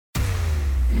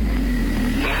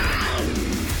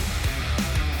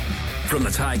From the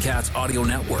Ticats Audio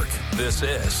Network, this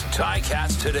is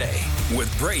Ticats Today with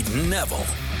Brayden Neville.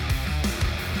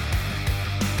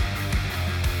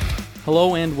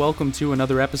 Hello and welcome to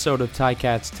another episode of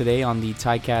Ticats Today on the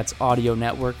Ticats Audio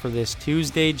Network for this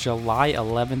Tuesday, July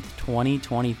 11th,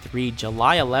 2023.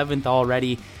 July 11th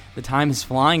already. The time is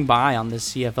flying by on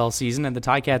this CFL season, and the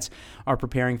Ticats are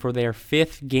preparing for their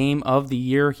fifth game of the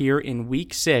year here in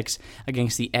Week 6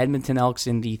 against the Edmonton Elks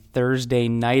in the Thursday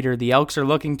Nighter. The Elks are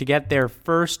looking to get their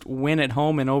first win at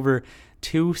home in over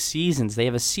 2 seasons. They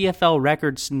have a CFL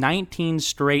record 19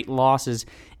 straight losses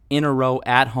in a row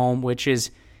at home, which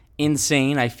is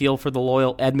insane. I feel for the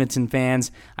loyal Edmonton fans.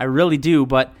 I really do,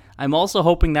 but I'm also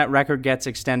hoping that record gets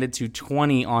extended to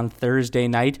 20 on Thursday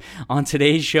night. On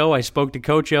today's show, I spoke to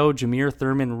Coach O, Jameer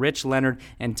Thurman, Leonard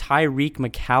and Tyreik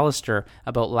McAllister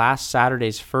about last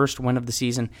Saturday's first win of the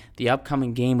season, the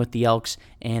upcoming game with the Elks,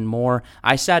 and more.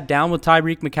 I sat down with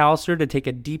Tyreik McAllister to take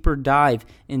a deeper dive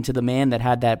into the man that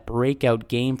had that breakout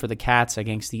game for the Cats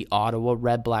against the Ottawa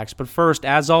Redblacks. But first,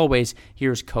 as always,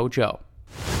 here's Coach O.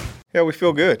 Yeah, we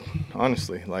feel good,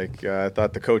 honestly. I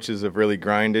thought the coaches have really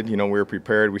grinded. We were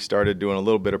prepared. We started doing a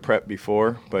little bit of prep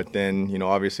before, but then,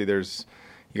 obviously you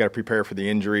got to prepare for the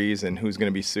injuries and who's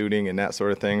going to be suiting and that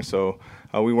sort of thing. So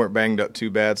we weren't banged up too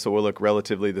bad, so we'll look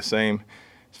relatively the same.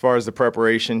 As far as the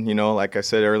preparation, like I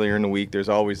said earlier in the week, there's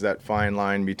always that fine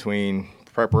line between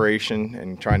preparation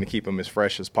and trying to keep them as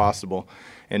fresh as possible,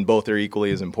 and both are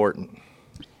equally as important.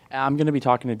 I'm going to be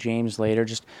talking to James later.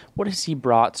 Just what has he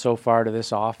brought so far to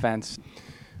this offense?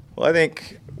 Well, I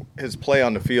think his play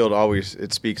on the field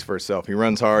it speaks for itself. He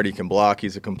runs hard. He can block.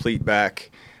 He's a complete back.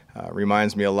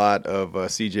 Reminds me a lot of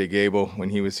C.J. Gable when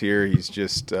he was here. He's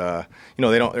just, their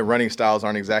running styles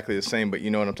aren't exactly the same, but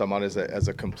you know what I'm talking about as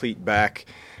a complete back.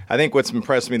 I think what's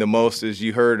impressed me the most is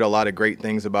you heard a lot of great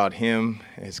things about him,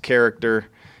 his character,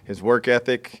 his work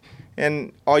ethic.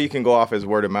 And all you can go off is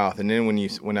word of mouth. And then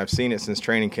when I've seen it since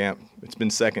training camp, it's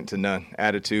been second to none.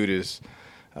 Attitude is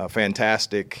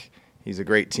fantastic. He's a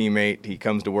great teammate. He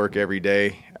comes to work every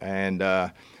day. And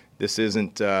this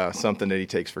isn't something that he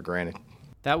takes for granted.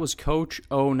 That was Coach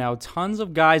O. Now, tons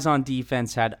of guys on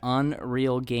defense had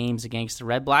unreal games against the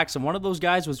Redblacks, and one of those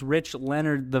guys was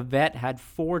Leonard. The vet had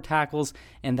 4 tackles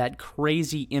and that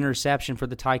crazy interception for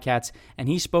the Ticats, and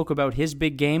he spoke about his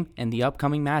big game and the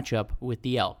upcoming matchup with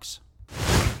the Elks.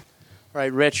 All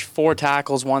right, Rich, 4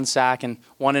 tackles, 1 sack, and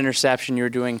 1 interception. You were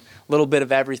doing a little bit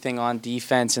of everything on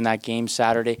defense in that game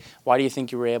Saturday. Why do you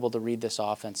think you were able to read this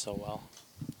offense so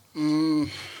well?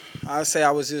 I'd say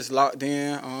I was just locked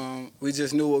in. We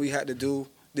just knew what we had to do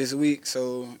this week,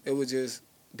 so it was just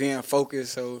being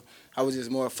focused. So I was just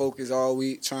more focused all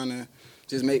week, trying to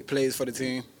just make plays for the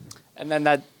team. And then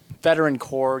that veteran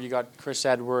core, you got Chris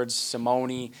Edwards,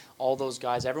 Simone, all those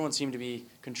guys. Everyone seemed to be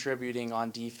contributing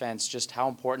on defense. Just how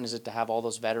important is it to have all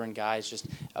those veteran guys just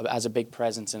as a big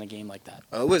presence in a game like that?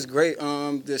 It was great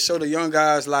to show the young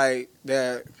guys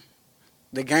that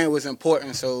the game was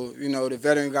important, so, the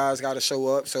veteran guys got to show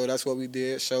up. So that's what we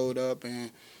did, showed up and,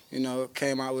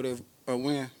 came out with a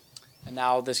win. And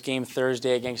now this game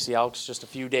Thursday against the Elks, just a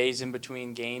few days in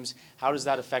between games. How does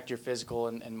that affect your physical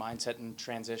and mindset and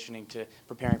transitioning to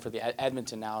preparing for the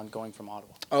Edmonton now and going from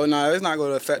Ottawa? Oh, no, it's not going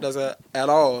to affect us at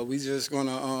all. We just going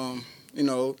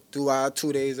to, do our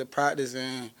 2 days of practice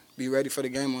and be ready for the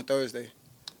game on Thursday.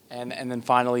 And then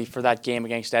finally, for that game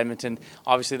against Edmonton,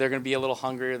 obviously they're going to be a little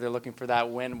hungrier. They're looking for that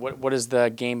win. What is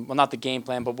the game? Well, not the game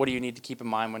plan, but what do you need to keep in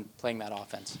mind when playing that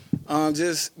offense?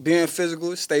 Just being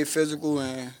physical, stay physical,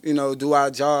 and, do our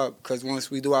job. Because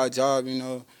once we do our job,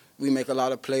 we make a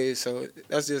lot of plays. So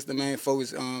that's just the main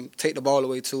focus. Take the ball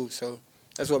away, too. So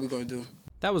that's what we're going to do.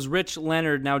 That was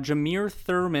Leonard. Now, Jameer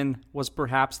Thurman was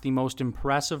perhaps the most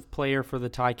impressive player for the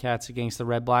Ticats against the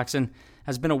Redblacks and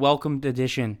has been a welcomed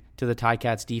addition to the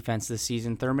Ticats defense this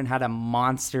season. Thurman had a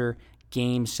monster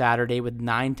game Saturday with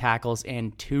 9 tackles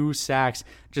and 2 sacks.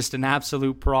 Just an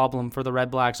absolute problem for the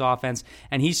Redblacks offense.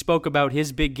 And he spoke about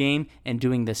his big game and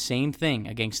doing the same thing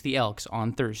against the Elks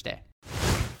on Thursday.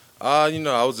 I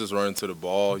was just running to the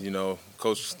ball.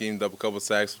 Coach schemed up a couple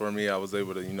sacks for me. I was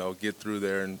able to, get through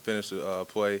there and finish the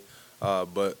play.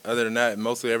 But other than that,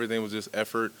 mostly everything was just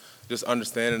effort, just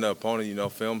understanding the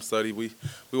opponent, film study. We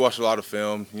watched a lot of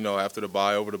film, after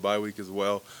over the bye week as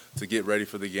well to get ready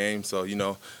for the game. So,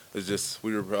 it's just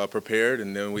we were prepared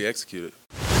and then we executed.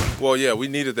 Well, yeah, we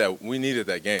needed that. We needed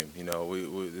that game.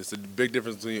 It's a big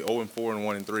difference between 0-4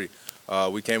 and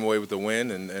 1-3. We came away with the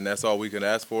win, and that's all we can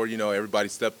ask for. Everybody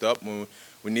stepped up when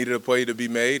we needed a play to be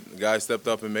made. The guy stepped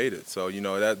up and made it. So,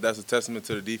 that's a testament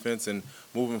to the defense. And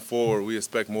moving forward, we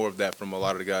expect more of that from a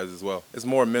lot of the guys as well. It's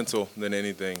more mental than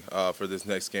anything for this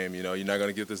next game. You're not going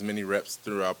to get this many reps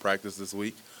throughout practice this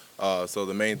week. So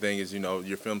the main thing is,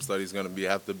 your film study is going to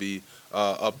have to be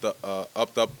upped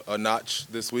up a notch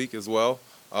this week as well.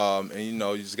 And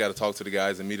you just got to talk to the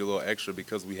guys and meet a little extra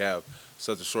because we have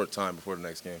such a short time before the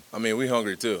next game. I mean, we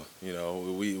hungry too.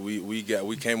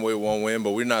 We came away with one win,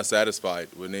 but we're not satisfied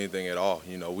with anything at all.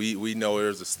 We know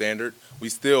there's a standard. We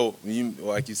still,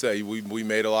 like you said, we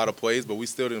made a lot of plays, but we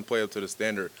still didn't play up to the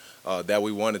standard that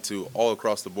we wanted to all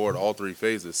across the board, all three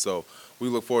phases. So we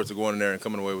look forward to going in there and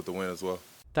coming away with the win as well.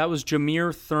 That was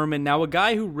Jameer Thurman. Now, a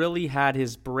guy who really had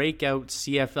his breakout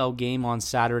CFL game on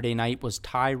Saturday night was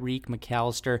Tyreik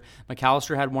McAllister.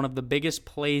 McAllister had one of the biggest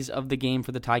plays of the game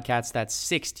for the Ticats, that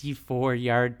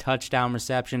 64-yard touchdown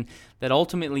reception that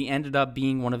ultimately ended up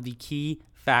being one of the key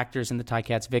factors in the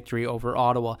Ticats' victory over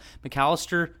Ottawa.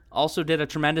 McAllister also did a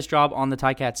tremendous job on the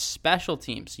Ticats' special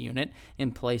teams unit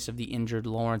in place of the injured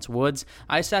Lawrence Woods.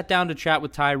 I sat down to chat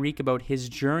with Tyreik about his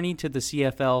journey to the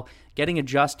CFL, getting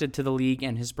adjusted to the league,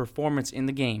 and his performance in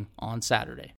the game on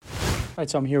Saturday. All right,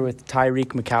 so I'm here with Tyreik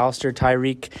McAllister.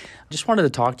 Tyreik, just wanted to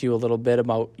talk to you a little bit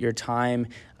about your time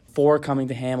for coming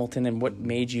to Hamilton and what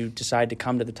made you decide to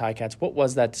come to the Ticats. What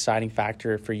was that deciding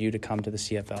factor for you to come to the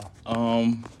CFL?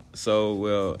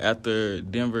 After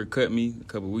Denver cut me a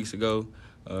couple weeks ago,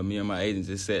 me and my agent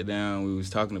just sat down. We was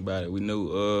talking about it. We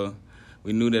knew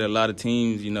that a lot of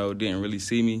teams, didn't really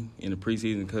see me in the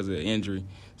preseason because of injury.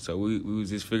 So we was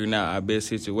just figuring out our best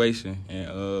situation.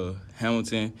 And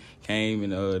Hamilton came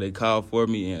and they called for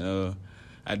me. And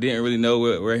I didn't really know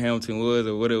where Hamilton was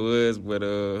or what it was, but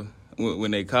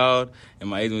when they called and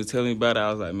my agent was telling me about it,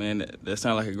 I was like, man, that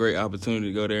sounded like a great opportunity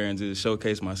to go there and just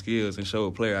showcase my skills and show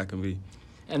a player I can be.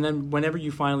 And then whenever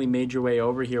you finally made your way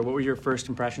over here, what were your first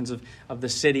impressions of the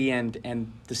city and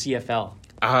the CFL?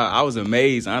 I was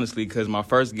amazed, honestly, because my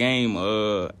first game,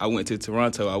 I went to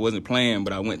Toronto. I wasn't playing,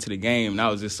 but I went to the game, and I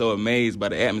was just so amazed by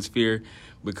the atmosphere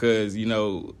because, in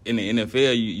the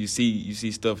NFL, you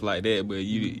see stuff like that, but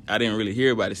I didn't really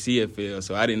hear about the CFL,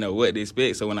 so I didn't know what to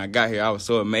expect. So when I got here, I was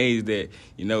so amazed that,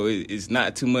 it's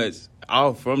not too much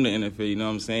off from the NFL, you know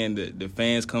what I'm saying? The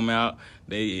fans come out,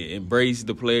 they embrace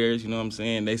the players, you know what I'm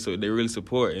saying? They really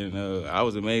support, and I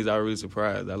was amazed. I was really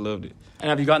surprised. I loved it. And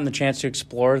have you gotten the chance to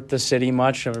explore the city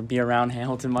much or be around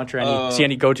Hamilton much or see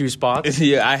any go-to spots?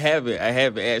 Yeah, I haven't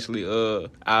actually.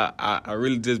 I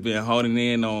really just been honing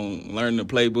in on learning the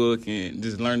playbook and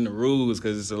just learning the rules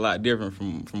because it's a lot different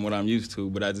from what I'm used to.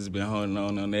 But I just been honing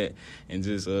on that and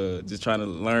just trying to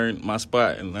learn my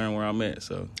spot and learn where I'm at.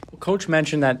 So, Coach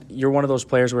mentioned that you're one of those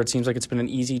players where it seems like it's been an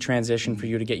easy transition for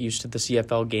you to get used to the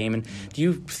CFL game. And do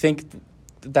you think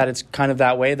that it's kind of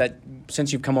that way, that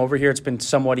since you've come over here, it's been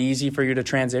somewhat easy for you to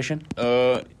transition?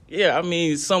 Yeah, I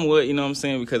mean, somewhat, you know what I'm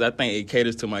saying, because I think it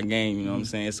caters to my game, you know what I'm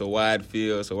saying? It's a wider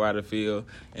field,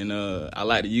 and I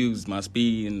like to use my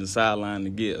speed and the sideline to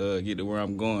get to where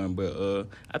I'm going. But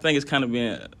I think it's kind of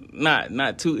been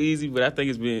not too easy, but I think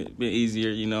it's been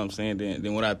easier, you know what I'm saying,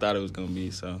 than what I thought it was going to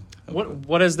be. So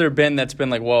what has there been that's been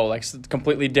like, whoa, like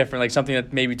completely different, like something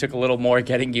that maybe took a little more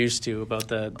getting used to about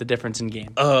the difference in game?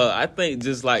 I think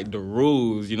just like the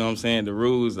rules, you know what I'm saying, the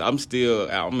rules, I'm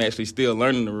actually still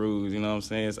learning the rules, you know what I'm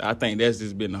saying. So I think that's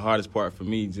just been the hardest part for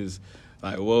me, just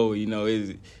like, whoa,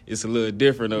 it's a little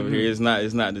different over here. It's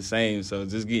not the same. So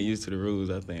just getting used to the rules,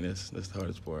 I think that's the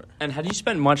hardest part. And had you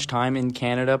spent much time in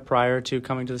Canada prior to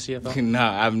coming to the CFL?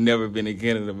 Nah, I've never been in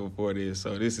Canada before this,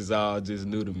 so this is all just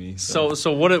new to me. So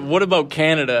what about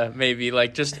Canada? Maybe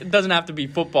like just it doesn't have to be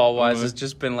football wise. It's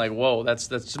just been like, whoa,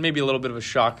 that's maybe a little bit of a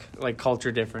shock, like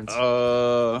culture difference.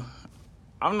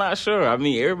 I'm not sure. I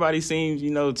mean, everybody seems,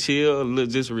 chill,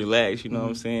 just relaxed, you know what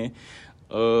I'm saying?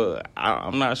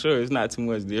 I'm not sure. It's not too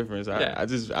much difference.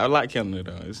 I like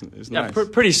Canada, though. It's nice.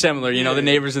 Pretty similar, the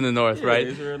neighbors in the north, right?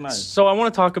 It's real nice. So I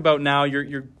want to talk about now,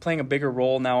 you're playing a bigger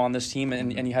role now on this team,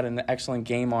 and you had an excellent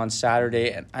game on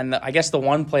Saturday. And I guess the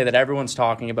one play that everyone's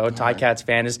talking about, Ticats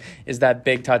fan, is that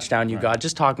big touchdown you got.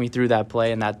 Just talk me through that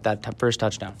play and that first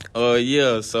touchdown.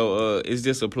 Yeah, so it's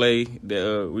just a play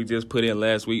that we just put in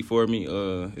last week for me.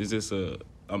 It's just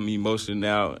I'm emotional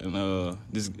now, and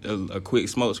just a quick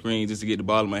smoke screen just to get the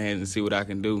ball in my hands and see what I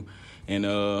can do. And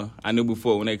I knew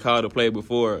before, when they called the play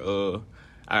before,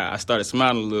 I started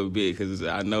smiling a little bit because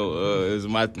I know it was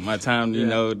my time,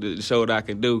 to show what I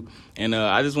can do. And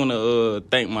I just want to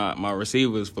thank my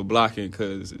receivers for blocking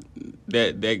because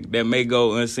that may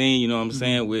go unseen, you know what I'm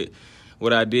saying, with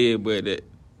what I did, but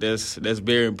that's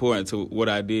very important to what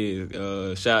I did.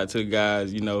 Shout out to the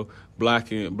guys,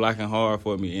 blocking hard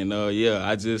for me. And,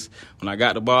 when I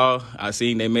got the ball, I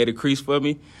seen they made a crease for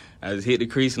me. I just hit the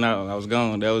crease and I was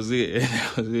gone. That was it.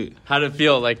 That was it. How did it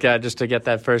feel like just to get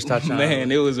that first touchdown?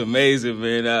 Man, it was amazing,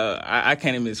 man. I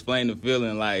can't even explain the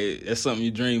feeling. Like, it's something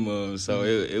you dream of. So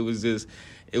it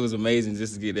was amazing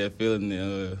just to get that feeling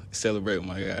and celebrate with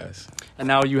my guys. And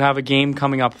now you have a game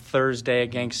coming up Thursday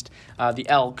against the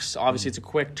Elks. Obviously, it's a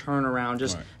quick turnaround.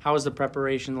 Just how is the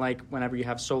preparation like whenever you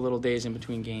have so little days in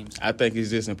between games? I think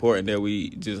it's just important that we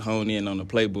just hone in on the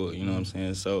playbook, you know what I'm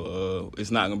saying? So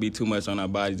it's not going to be too much on our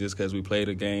body just because we played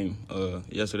a game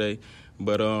yesterday.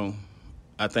 But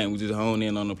I think we just hone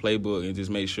in on the playbook and just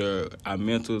make sure our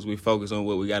mentals, we focus on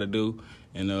what we got to do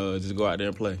and just go out there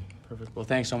and play. Perfect. Well,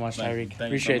 thanks so much, Tyreek.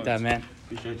 Appreciate that, man.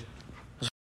 Appreciate you.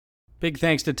 Big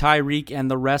thanks to Tyreek and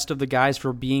the rest of the guys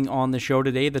for being on the show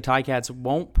today. The Ticats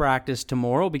won't practice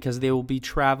tomorrow because they will be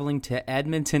traveling to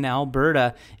Edmonton,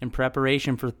 Alberta in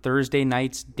preparation for Thursday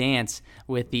night's dance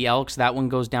with the Elks. That one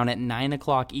goes down at 9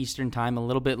 o'clock Eastern Time, a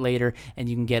little bit later, and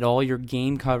you can get all your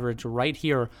game coverage right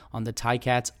here on the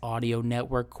Ticats Audio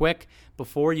Network. Quick,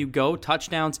 before you go,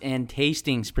 Touchdowns and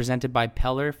Tastings presented by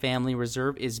Peller Family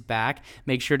Reserve is back.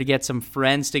 Make sure to get some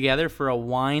friends together for a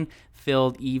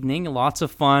wine-filled evening. Lots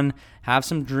of fun. Have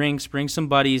some drinks. Bring some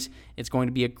buddies. It's going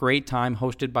to be a great time,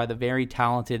 hosted by the very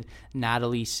talented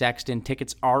Natalie Sexton.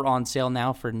 Tickets are on sale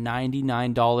now for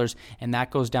 $99, and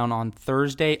that goes down on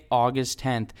Thursday, August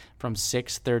 10th from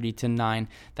 6:30 to 9.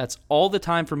 That's all the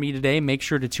time for me today. Make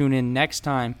sure to tune in next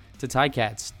time to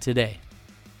Ticats Today.